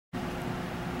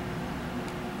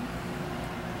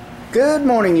Good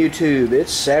morning, YouTube.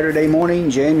 It's Saturday morning,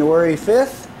 January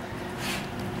 5th.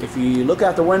 If you look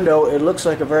out the window, it looks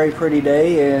like a very pretty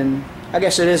day, and I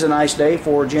guess it is a nice day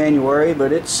for January, but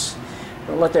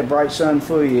don't let that bright sun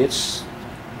fool you. It's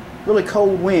really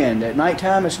cold wind. At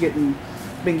nighttime, it's been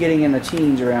getting in the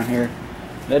teens around here.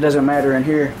 That doesn't matter in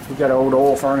here. We've got an old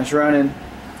oil furnace running,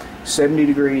 70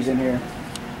 degrees in here.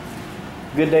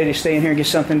 Good day to stay in here and get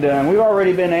something done. We've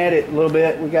already been at it a little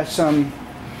bit. We got some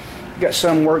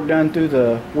work done through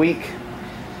the week.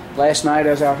 Last night I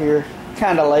was out here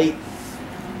kind of late.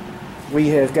 We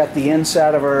have got the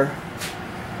inside of our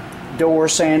door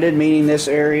sanded, meaning this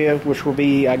area, which will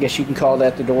be, I guess you can call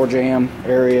that the door jamb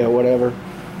area or whatever.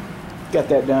 Got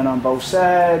that done on both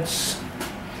sides.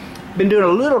 Been doing a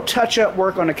little touch-up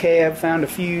work on the cab. Found a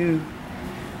few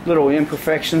little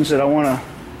imperfections that I want to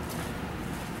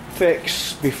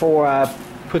fix before I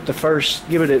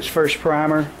give it its first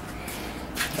primer.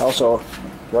 Also,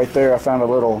 right there I found a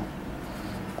little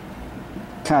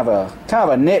kind of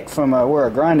a nick from where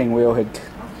a grinding wheel had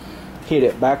hit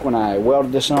it back when I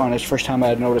welded this on. It's the first time I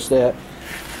had noticed that.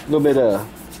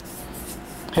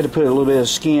 Had to put a little bit of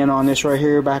skin on this right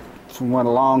here back from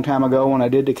a long time ago when I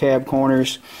did the cab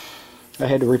corners. I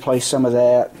had to replace some of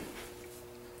that.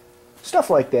 Stuff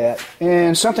like that.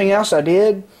 And something else I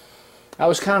did, I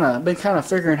was been kind of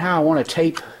figuring how I want to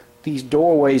tape these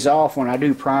doorways off when I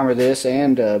do primer this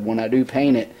and when I do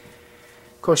paint it.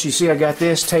 Of course, you see I got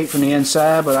this taped from the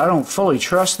inside, but I don't fully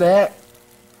trust that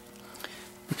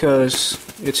because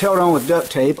it's held on with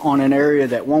duct tape on an area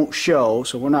that won't show,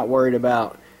 so we're not worried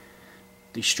about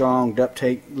the strong duct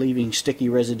tape leaving sticky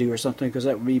residue or something, because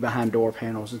that would be behind door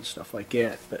panels and stuff like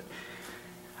that. But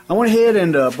I went ahead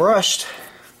and brushed,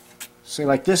 say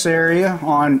like this area,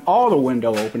 on all the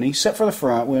window openings except for the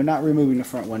front. We're not removing the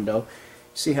front window.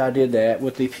 See how I did that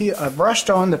with I brushed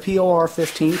on the POR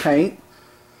 15 paint.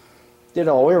 Did it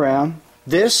all the way around.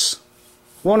 This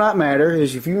will not matter,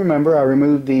 as if you remember, I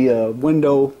removed the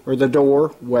window or the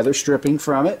door weather stripping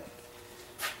from it.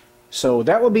 So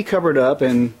that will be covered up,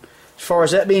 and as far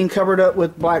as that being covered up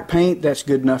with black paint, that's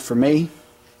good enough for me.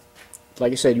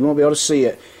 Like I said, you won't be able to see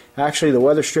it. Actually, the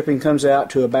weather stripping comes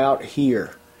out to about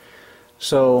here.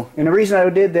 So, and the reason I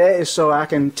did that is so I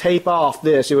can tape off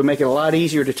this. It would make it a lot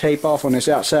easier to tape off on this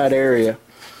outside area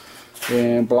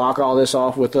and block all this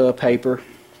off with paper.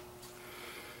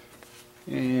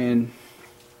 And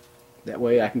that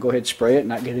way I can go ahead and spray it and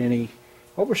not get any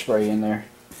overspray in there.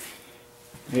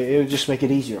 It would just make it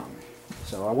easier on me.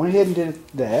 So I went ahead and did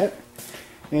that.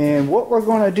 And what we're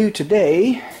going to do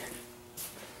today,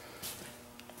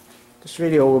 this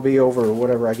video will be over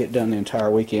whatever I get done the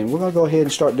entire weekend. We're going to go ahead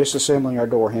and start disassembling our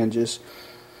door hinges.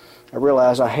 I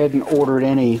realized I hadn't ordered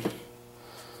any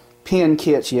pin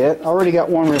kits yet. I already got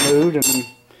one removed, and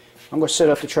I'm going to set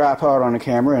up the tripod on the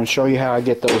camera and show you how I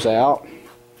get those out.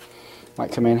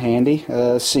 Might come in handy.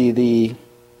 See,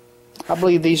 I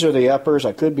believe these are the uppers.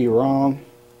 I could be wrong.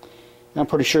 I'm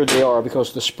pretty sure they are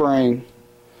because the spring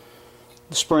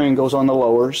goes on the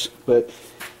lowers. But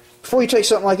before you take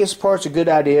something like this apart, it's a good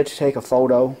idea to take a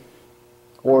photo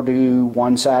or do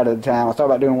one side at a time. I thought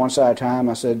about doing one side at a time.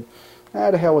 I said,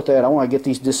 the hell with that. I want to get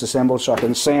these disassembled so I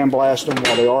can sandblast them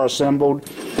while they are assembled.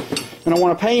 And I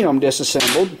want to paint them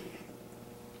disassembled,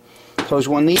 because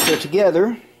when these are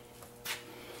together,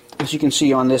 as you can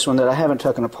see on this one that I haven't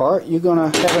taken apart, you're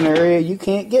going to have an area you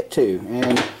can't get to.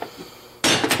 And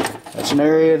that's an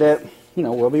area that,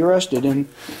 will be rusted in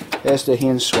as the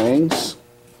hinge swings.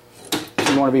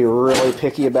 You want to be really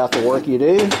picky about the work you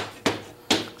do.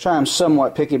 I'm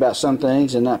somewhat picky about some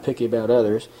things and not picky about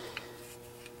others.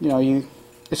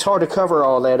 It's hard to cover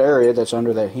all that area that's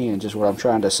under that hinge, is what I'm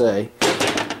trying to say.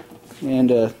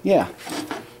 And yeah,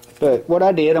 but what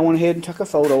I did, I went ahead and took a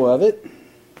photo of it,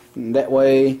 and that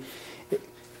way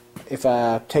if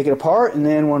I take it apart and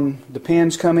then when the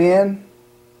pins come in,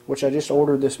 which I just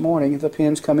ordered this morning, if the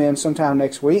pins come in sometime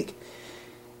next week,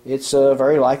 it's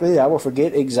very likely that I will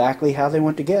forget exactly how they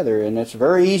went together. And it's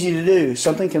very easy to do.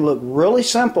 Something can look really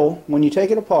simple when you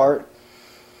take it apart,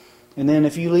 and then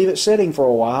if you leave it sitting for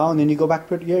a while and then you go back to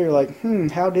put it together, you're like,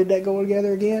 how did that go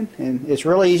together again? And it's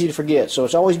really easy to forget. So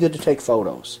it's always good to take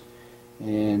photos.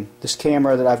 And this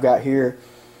camera that I've got here,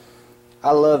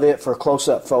 I love it for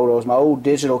close-up photos. My old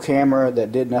digital camera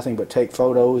that did nothing but take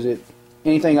photos,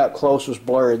 anything up close was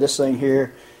blurred. This thing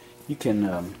here, you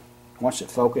can once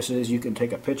it focuses, you can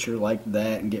take a picture like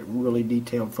that and get really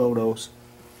detailed photos.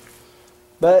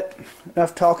 But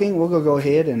enough talking. We'll go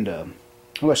ahead and I'm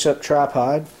going to set up a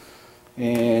tripod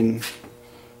and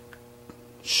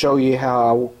show you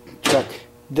how I took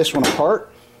this one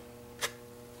apart.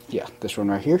 Yeah, this one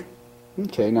right here.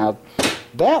 Okay, now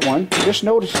that one, just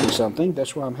noticing something,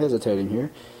 that's why I'm hesitating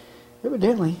here.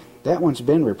 Evidently, that one's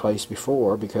been replaced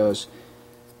before because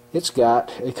it's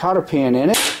got a cotter pin in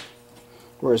it,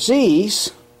 whereas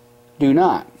these do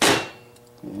not.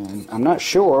 And I'm not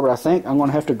sure, but I think I'm going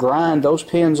to have to grind those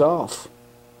pins off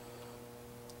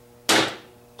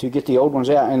to get the old ones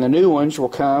out. And the new ones will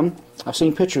come, I've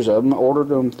seen pictures of them, ordered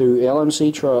them through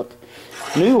LMC Truck.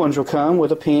 New ones will come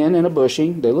with a pin and a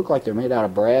bushing. They look like they're made out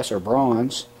of brass or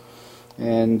bronze.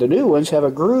 And the new ones have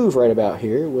a groove right about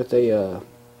here with a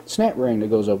snap ring that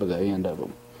goes over the end of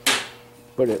them.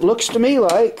 But it looks to me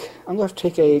like I'm going to have to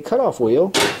take a cutoff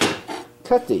wheel,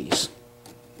 cut these.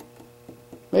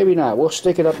 Maybe not. We'll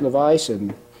stick it up in the vise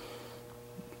and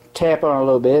tap on it a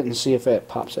little bit and see if that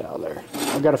pops out of there.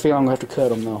 I've got a feeling I'm going to have to cut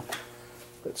them though.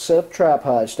 But set up the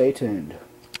tripod. Stay tuned.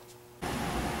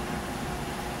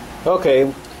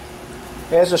 Okay,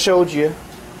 as I showed you,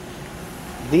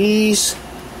 these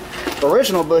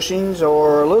original bushings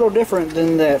are a little different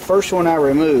than that first one I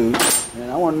removed. And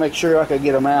I want to make sure I could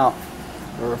get them out,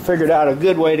 or figured out a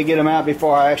good way to get them out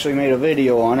before I actually made a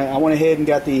video on it. I went ahead and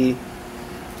got the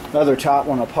other top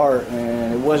one apart,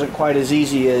 and it wasn't quite as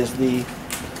easy as the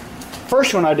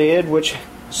first one I did, which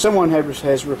someone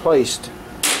has replaced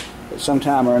at some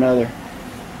time or another.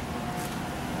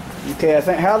 Okay, I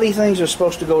think how these things are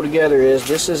supposed to go together is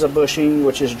this is a bushing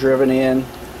which is driven in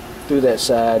through that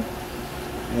side,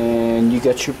 and you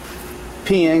got your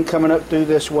pin coming up through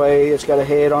this way. It's got a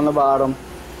head on the bottom,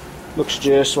 looks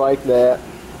just like that.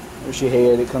 There's your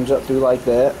head, it comes up through like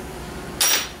that.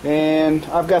 And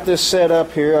I've got this set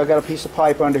up here. I've got a piece of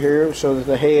pipe under here so that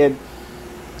the head,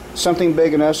 something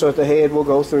big enough so that the head will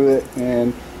go through it.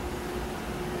 And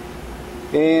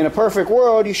in a perfect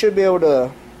world, you should be able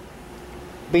to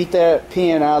beat that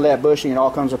pin out of that bushing and it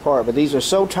all comes apart. But these are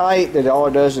so tight that all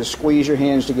it does is squeeze your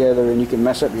hinge together and you can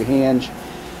mess up your hinge.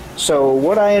 So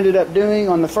what I ended up doing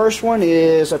on the first one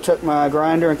is I took my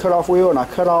grinder and cutoff wheel and I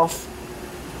cut off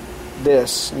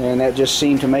this, and that just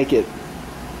seemed to make it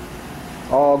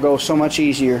all go so much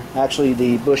easier. Actually,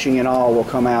 the bushing and all will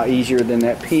come out easier than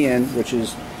that pin, which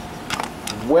is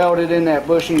welded in that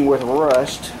bushing with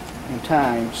rust and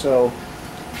time. So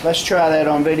let's try that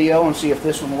on video and see if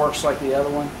this one works like the other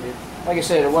one. Like I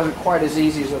said, it wasn't quite as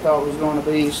easy as I thought it was going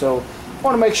to be, so I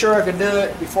want to make sure I could do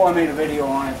it before I made a video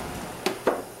on it.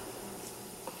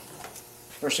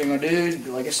 First thing I'm going to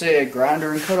do, like I said,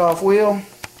 grinder and cutoff wheel.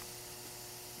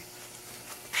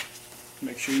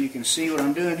 Make sure you can see what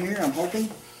I'm doing here, I'm hoping.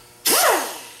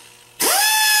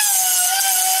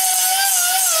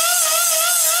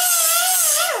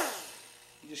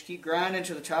 You just keep grinding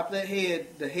to the top of that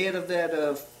head. The head of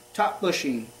that top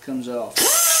bushing comes off.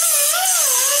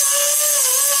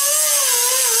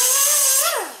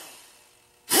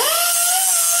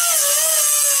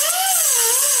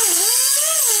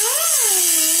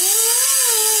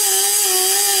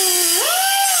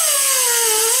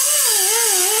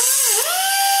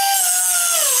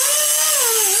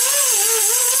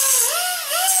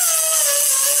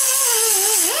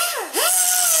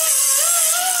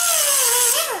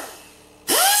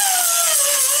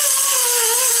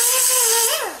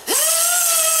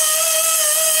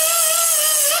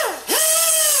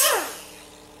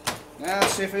 Now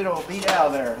see if it'll beat out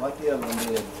of there like the other one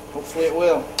did. Hopefully it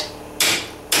will.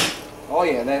 Oh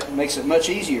yeah, that makes it much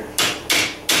easier. I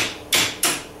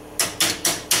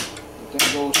think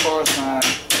it'll go as far as my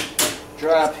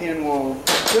dry pin will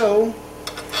go.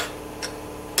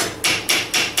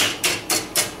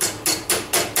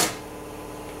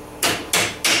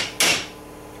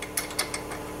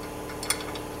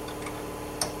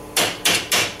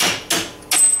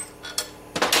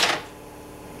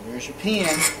 There's your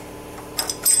pin.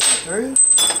 Through,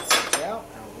 out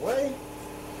of the way,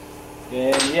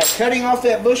 and yeah, cutting off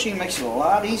that bushing makes it a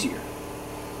lot easier.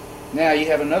 Now you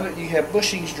have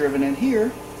bushings driven in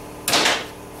here,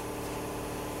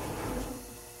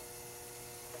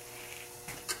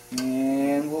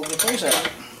 and we'll get those out.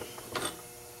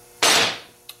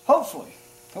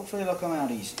 Hopefully they'll come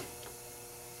out easy.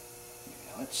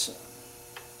 Yeah, let's.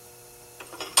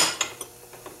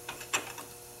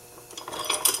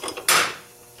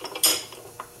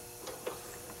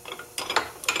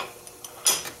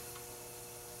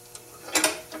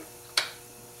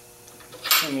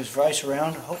 Swing this vise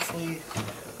around. Hopefully,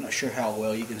 I'm not sure how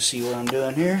well you can see what I'm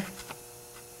doing here.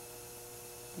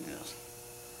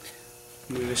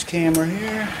 Move this camera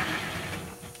here.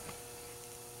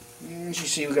 And as you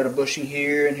see, we got a bushing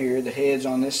here and here. The head's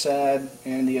on this side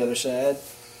and the other side.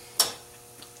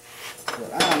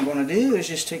 What I'm going to do is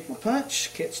just take my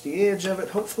punch, catch the edge of it,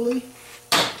 hopefully.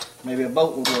 Maybe a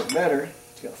bolt would work better.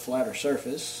 It's got a flatter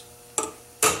surface.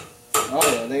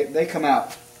 Oh yeah, they come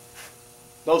out.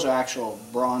 Those are actual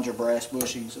bronze or brass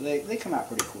bushings. So they come out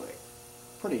pretty quick.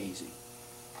 Pretty easy.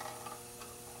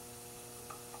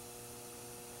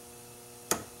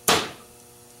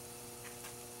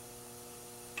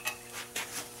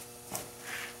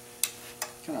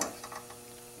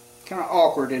 Kind of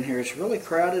awkward in here. It's really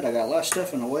crowded. I got a lot of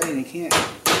stuff in the way and you can't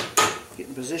get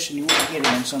in position you want to get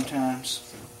in sometimes.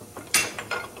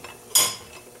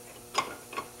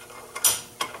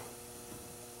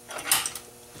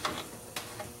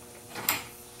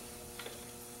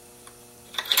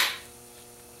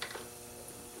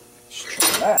 Let's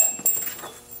try that.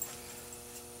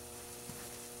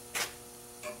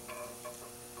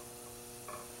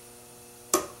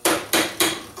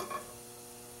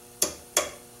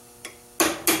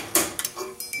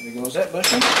 There goes that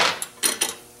bushing.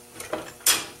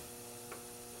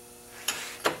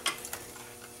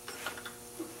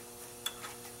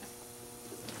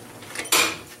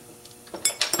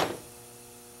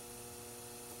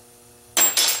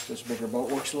 This bigger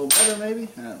bolt works a little better maybe.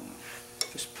 I don't know.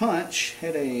 This punch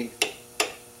had a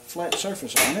flat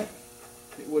surface on it.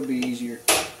 It would be easier.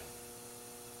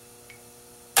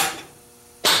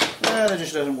 That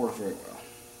just doesn't work very well.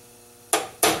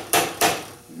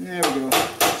 There we go.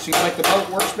 Seems like the bolt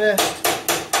works best.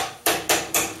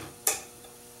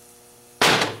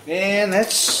 And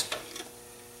that's,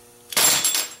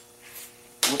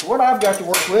 with what I've got to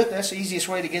work with, that's the easiest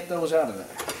way to get those out of there.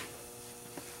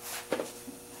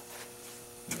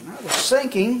 And I was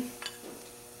thinking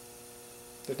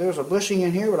that there was a bushing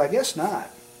in here, but I guess not.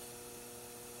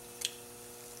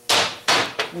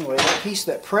 Anyway, that piece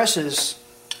that presses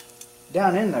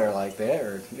down in there like that,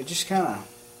 or it just kind of...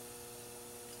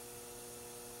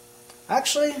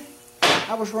 Actually,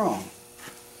 I was wrong.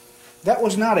 That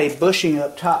was not a bushing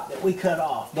up top that we cut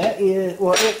off. That is,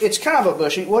 well, it's kind of a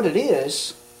bushing. What it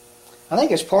is, I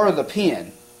think it's part of the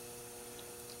pin.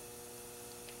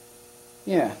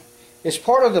 Yeah, it's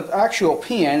part of the actual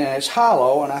pin, and it's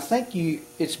hollow, and I think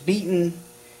it's beaten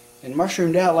and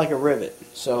mushroomed out like a rivet.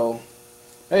 So,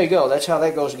 there you go. That's how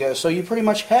that goes together. So you pretty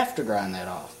much have to grind that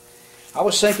off. I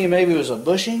was thinking maybe it was a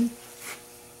bushing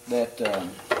that...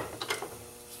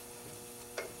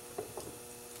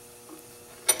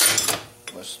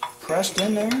 was pressed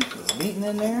in there, or beaten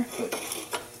in there,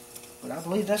 but I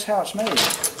believe that's how it's made.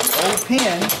 The old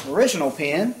pin, original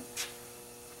pin,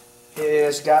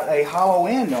 has got a hollow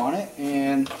end on it,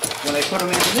 and when they put them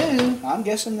in the new, I'm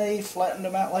guessing they flattened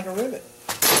them out like a rivet,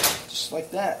 just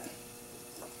like that.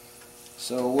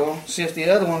 So we'll see if the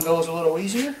other one goes a little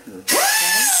easier.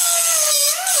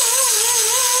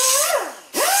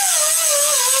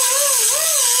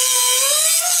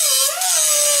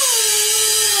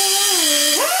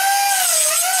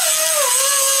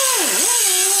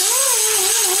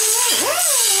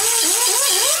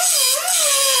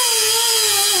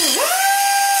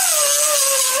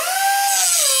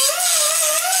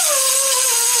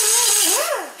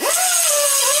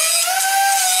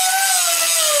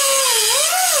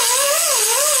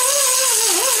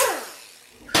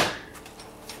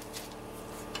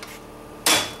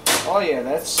 Oh yeah,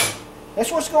 that's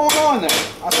what's going on there.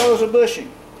 I thought it was a bushing.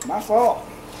 My fault.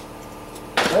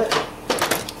 But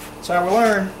that's how we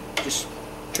learn. Just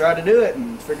try to do it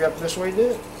and figure out the best way to do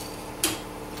it.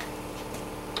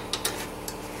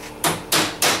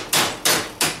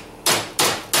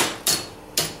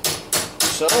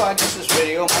 So I guess this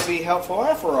video might be helpful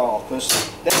after all, because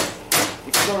if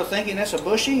you're sort of thinking that's a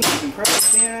bushing, you can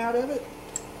press the pin out of it.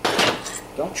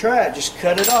 Don't try it. Just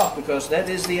cut it off, because that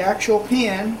is the actual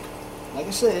pin. Like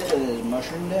I said, it is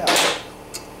mushroomed out.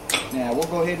 Now we'll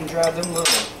go ahead and drive them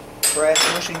little brass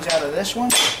bushings out of this one.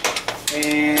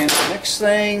 And the next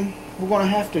thing we're going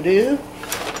to have to do,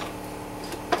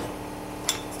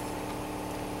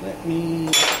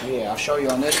 I'll show you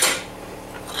on this.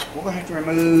 We're going to have to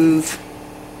remove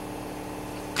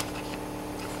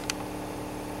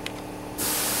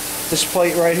this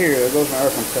plate right here. There goes my air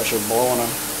compressor blowing a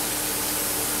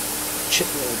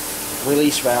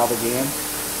release valve again.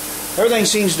 Everything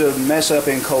seems to mess up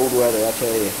in cold weather, I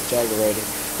tell you. It's aggravating.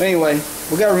 But anyway,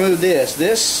 we got to remove this.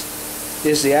 This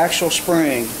is the actual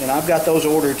spring, and I've got those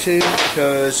ordered too,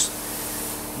 because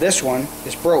this one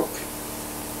is broke.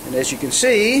 And as you can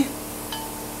see,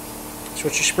 that's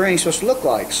what your spring's supposed to look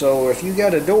like. So if you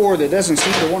got a door that doesn't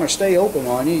seem to want to stay open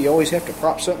on you, you always have to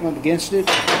prop something up against it.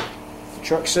 The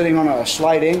truck's sitting on a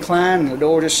slight incline and the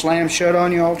door just slams shut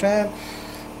on you all the time.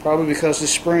 Probably because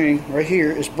this spring right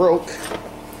here is broke.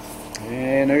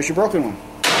 And there's your broken one.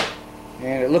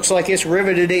 And it looks like it's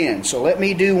riveted in. So let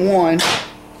me do one,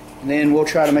 and then we'll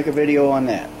try to make a video on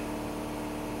that.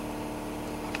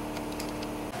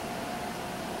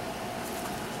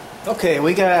 Okay,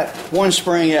 we got one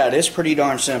spring out. It's pretty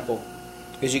darn simple.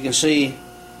 As you can see,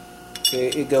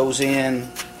 it goes in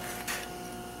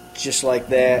just like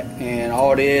that, and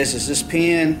all it is this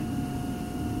pin.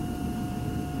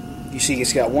 You see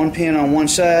it's got one pin on one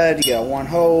side, you got one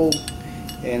hole,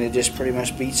 and it just pretty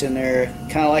much beats in there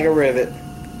kind of like a rivet.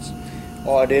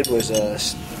 All I did was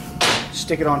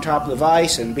stick it on top of the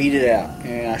vise and beat it out,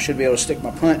 and I should be able to stick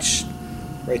my punch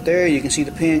right there. You can see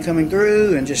the pin coming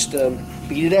through and just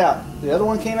beat it out. The other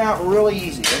one came out really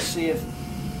easy. Let's see if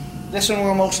this one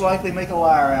will most likely make a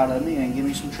liar out of me and give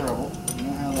me some trouble. You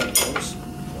know how that goes.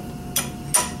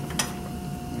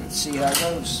 Let's see how it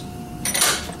goes.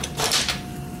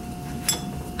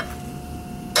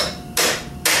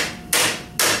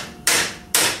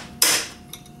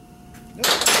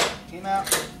 Came out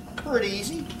pretty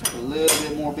easy. Took a little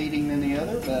bit more beating than the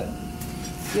other, but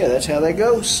yeah, that's how that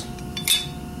goes.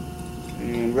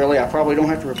 And really, I probably don't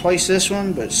have to replace this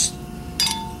one, but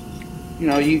you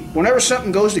know, whenever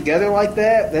something goes together like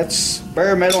that, that's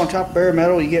bare metal on top of bare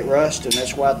metal, you get rust, and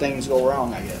that's why things go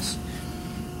wrong, I guess.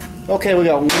 Okay, we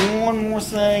got one more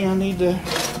thing I need to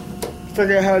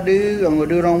figure out how to do. I'm going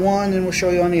to do it on one, then we'll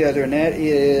show you on the other, and that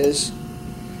is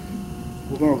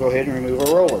we're going to go ahead and remove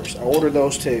our rollers. I ordered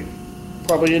those too.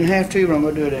 Probably didn't have to, but I'm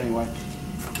going to do it anyway.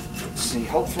 Let's see,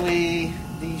 hopefully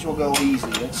these will go easy.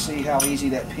 Let's see how easy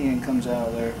that pin comes out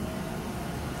of there.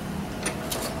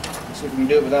 Let's see if we can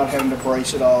do it without having to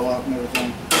brace it all up and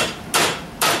everything.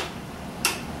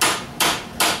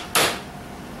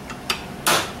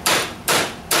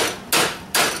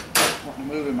 I'm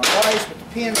moving my vise, but the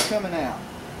pin's coming out.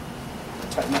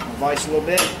 Tighten up my vise a little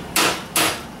bit.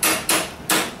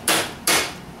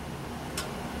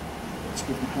 Let's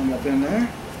get them hung up in there.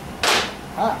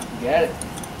 Ah, got it.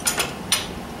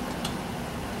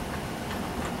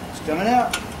 Coming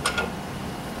out.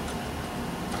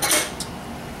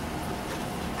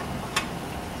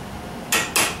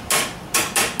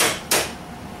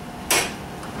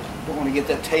 Don't want to get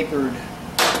that tapered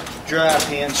dry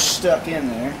pin stuck in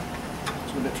there.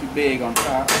 It's a little bit too big on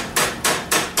top.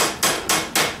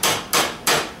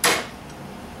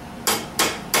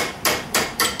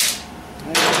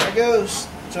 And there it goes.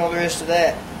 That's all there is to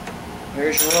that.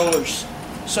 There's your rollers.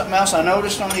 Something else I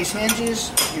noticed on these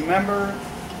hinges, remember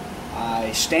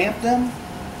I stamped them,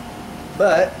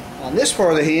 but on this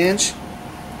part of the hinge,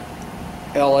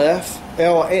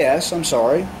 LS, I'm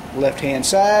sorry, left hand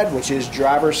side, which is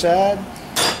driver's side,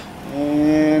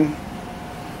 and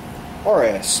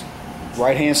RS,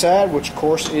 right hand side, which of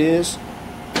course is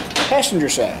passenger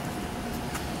side.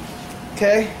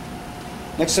 Okay,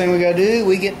 next thing we gotta do,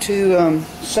 we get to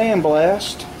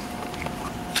sandblast.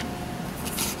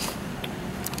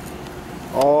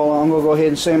 I'm going to go ahead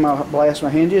and sandblast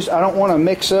my hinges. I don't want to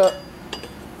mix up,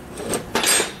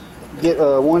 get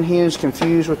one hinge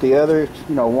confused with the other,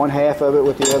 you know, one half of it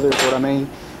with the other is what I mean.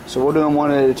 So we'll do them one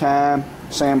at a time,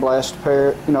 sandblast a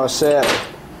pair, you know, a set,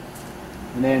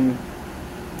 and then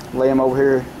lay them over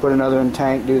here, put another in the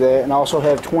tank, do that. And I also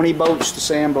have 20 bolts to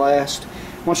sandblast.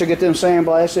 Once I get them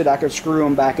sandblasted, I can screw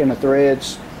them back in the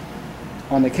threads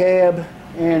on the cab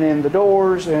and in the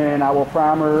doors, and I will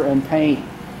primer and paint.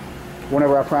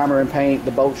 Whenever I primer and paint,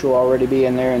 the bolts will already be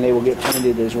in there and they will get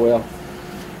painted as well.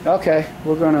 Okay,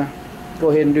 we're going to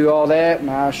go ahead and do all that, and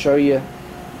I'll show you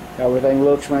how everything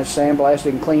looks when it's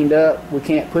sandblasted and cleaned up. We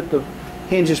can't put the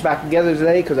hinges back together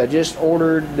today because I just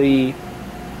ordered the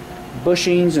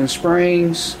bushings and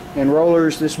springs and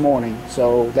rollers this morning,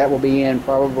 so that will be in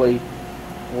probably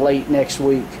late next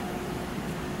week.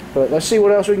 But let's see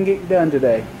what else we can get done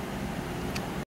today.